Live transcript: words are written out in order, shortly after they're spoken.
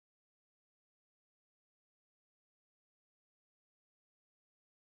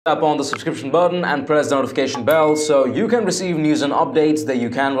Tap on the subscription button and press the notification bell so you can receive news and updates that you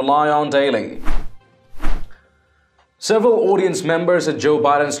can rely on daily. Several audience members at Joe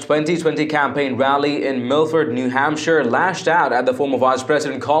Biden's 2020 campaign rally in Milford, New Hampshire lashed out at the former vice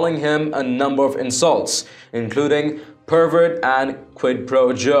president, calling him a number of insults, including pervert and quid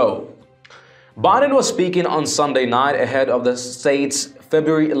pro Joe. Biden was speaking on Sunday night ahead of the state's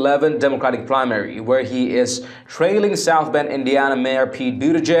February 11 Democratic primary, where he is trailing South Bend, Indiana Mayor Pete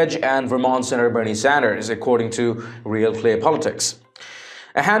Buttigieg and Vermont Senator Bernie Sanders, according to Real Clear Politics.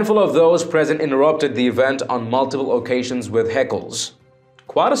 A handful of those present interrupted the event on multiple occasions with heckles.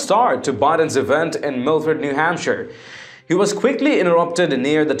 Quite a start to Biden's event in Milford, New Hampshire. He was quickly interrupted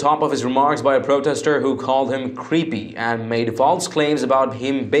near the top of his remarks by a protester who called him creepy and made false claims about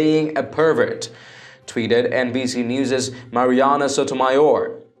him being a pervert, tweeted NBC News' Mariana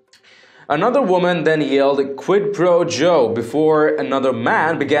Sotomayor. Another woman then yelled quid pro Joe before another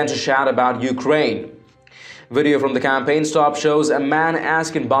man began to shout about Ukraine. Video from the campaign stop shows a man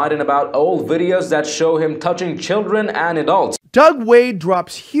asking Biden about old videos that show him touching children and adults. Doug Wade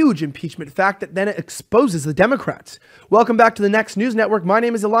drops huge impeachment fact that then exposes the Democrats. Welcome back to the Next News Network. My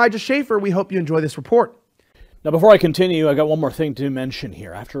name is Elijah Schaffer. We hope you enjoy this report. Now, before I continue, I got one more thing to mention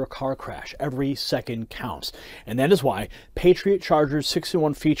here. After a car crash, every second counts. And that is why Patriot Charger's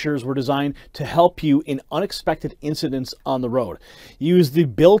 6-in-1 features were designed to help you in unexpected incidents on the road. Use the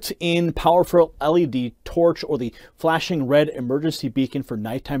built-in powerful LED torch or the flashing red emergency beacon for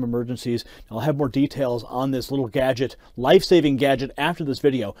nighttime emergencies. I'll have more details on this little gadget, life-saving gadget, after this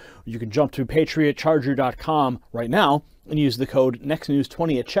video. You can jump to patriotcharger.com right now and use the code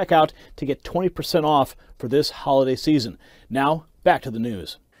NEXTNEWS20 at checkout to get 20% off for this holiday season. Now, back to the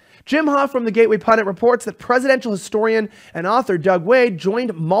news. Jim Hoff from the Gateway Pundit reports that presidential historian and author Doug Wade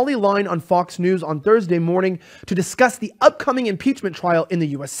joined Molly Line on Fox News on Thursday morning to discuss the upcoming impeachment trial in the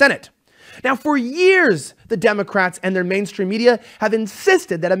U.S. Senate. Now, for years, the Democrats and their mainstream media have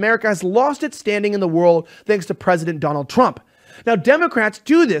insisted that America has lost its standing in the world thanks to President Donald Trump. Now, Democrats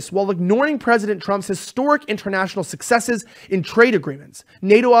do this while ignoring President Trump's historic international successes in trade agreements,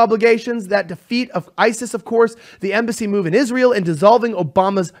 NATO obligations, that defeat of ISIS, of course, the embassy move in Israel, and dissolving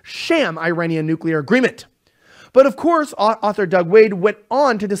Obama's sham Iranian nuclear agreement. But of course, author Doug Wade went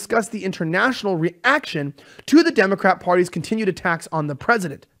on to discuss the international reaction to the Democrat Party's continued attacks on the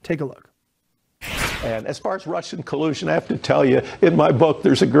president. Take a look. And as far as Russian collusion, I have to tell you, in my book,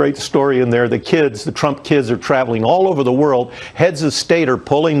 there's a great story in there. The Trump kids are traveling all over the world. Heads of state are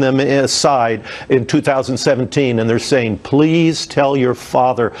pulling them aside in 2017, and they're saying, please tell your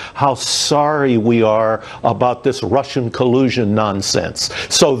father how sorry we are about this Russian collusion nonsense.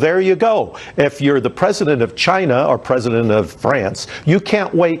 So there you go. If you're the president of China or president of France, you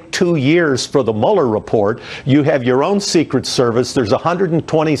can't wait 2 years for the Mueller report. You have your own secret service. There's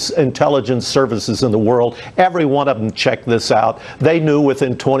 120 intelligence services in the world. Every one of them checked this out. They knew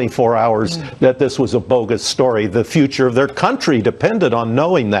within 24 hours that this was a bogus story. The future of their country depended on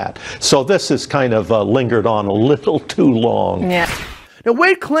knowing that. So this has kind of lingered on a little too long. Yeah. Now,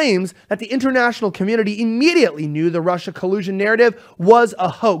 Wade claims that the international community immediately knew the Russia collusion narrative was a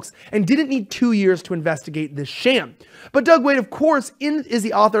hoax and didn't need 2 years to investigate this sham. But Doug Wade, of course, is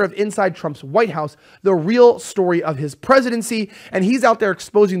the author of Inside Trump's White House, the real story of his presidency, and he's out there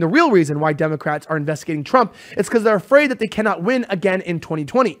exposing the real reason why Democrats are investigating Trump. It's because they're afraid that they cannot win again in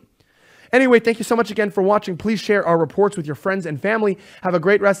 2020. Anyway, thank you so much again for watching. Please share our reports with your friends and family. Have a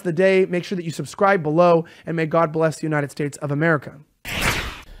great rest of the day. Make sure that you subscribe below, and may God bless the United States of America.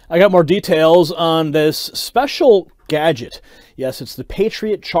 I got more details on this special gadget. Yes, it's the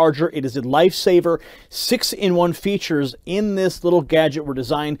Patriot Charger. It is a lifesaver. 6-in-1 features in this little gadget were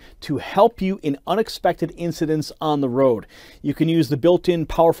designed to help you in unexpected incidents on the road. You can use the built-in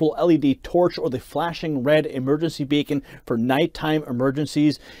powerful LED torch or the flashing red emergency beacon for nighttime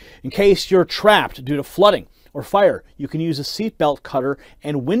emergencies. In case you're trapped due to flooding or fire, you can use a seatbelt cutter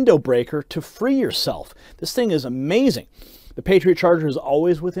and window breaker to free yourself. This thing is amazing. The Patriot Charger is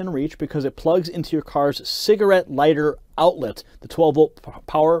always within reach because it plugs into your car's cigarette lighter outlet, the 12-volt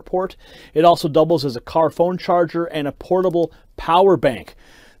power port. It also doubles as a car phone charger and a portable power bank.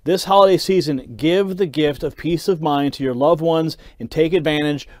 This holiday season, give the gift of peace of mind to your loved ones and take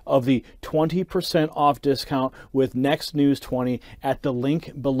advantage of the 20% off discount with Next News 20 at the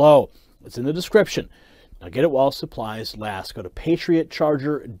link below. It's in the description. Now get it while supplies last. Go to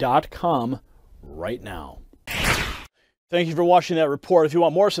patriotcharger.com right now. Thank you for watching that report. If you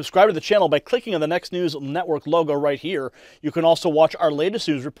want more, subscribe to the channel by clicking on the Next News Network logo right here. You can also watch our latest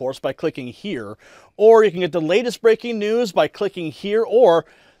news reports by clicking here, or you can get the latest breaking news by clicking here, or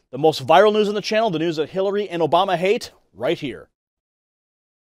the most viral news on the channel, the news that Hillary and Obama hate, right here.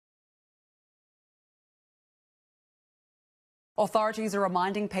 Authorities are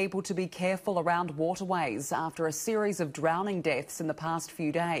reminding people to be careful around waterways after a series of drowning deaths in the past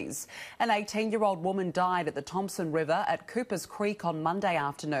few days. An 18-year-old woman died at the Thompson River at Coopers Creek on Monday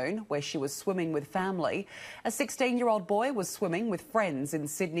afternoon, where she was swimming with family. A 16-year-old boy was swimming with friends in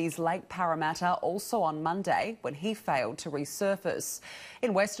Sydney's Lake Parramatta also on Monday when he failed to resurface.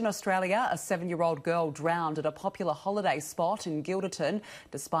 In Western Australia, a 7-year-old girl drowned at a popular holiday spot in Gilderton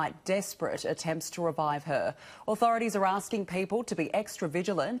despite desperate attempts to revive her. Authorities are asking people to be extra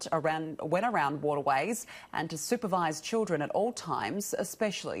vigilant when around waterways and to supervise children at all times,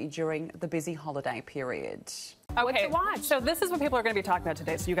 especially during the busy holiday period. Okay, so this is what people are going to be talking about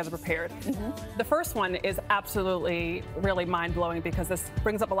today, so you guys are prepared. The first one is absolutely really mind-blowing because this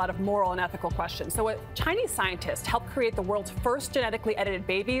brings up a lot of moral and ethical questions. So a Chinese scientist helped create the world's first genetically edited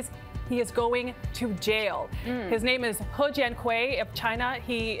babies. He is going to jail. His name is He Jiankui of China.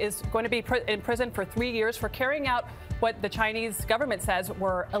 He is going to be in prison for 3 years for carrying out what the Chinese government says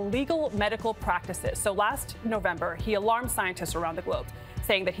were illegal medical practices. So last November, he alarmed scientists around the globe,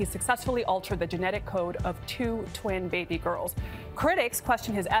 saying that he successfully altered the genetic code of 2 twin baby girls. Critics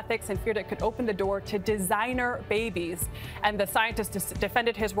questioned his ethics and feared it could open the door to designer babies. And the scientist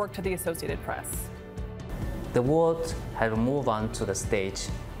defended his work to the Associated Press. The world has moved on to the stage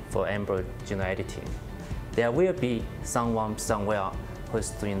for embryo genome editing. There will be someone somewhere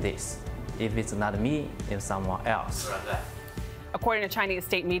who's doing this. If it's not me, it's someone else. According to Chinese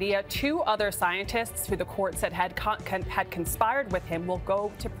state media, 2 other scientists who the court said had conspired with him will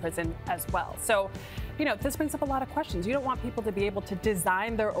go to prison as well. So, you know, this brings up a lot of questions. You don't want people to be able to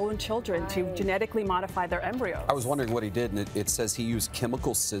design their own children to genetically modify their embryos. I was wondering what he did, and it says he used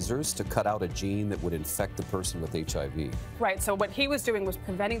chemical scissors to cut out a gene that would infect the person with HIV. Right, so what he was doing was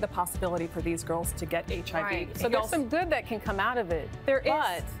preventing the possibility for these girls to get HIV. Right. So there's some good that can come out of it. There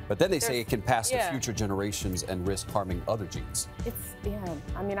is. But then they say it can pass to future generations and risk harming other genes.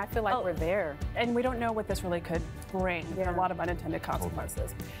 I mean, I feel like we're there. And we don't know what this really could bring. There are a lot of unintended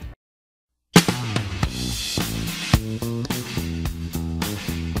consequences.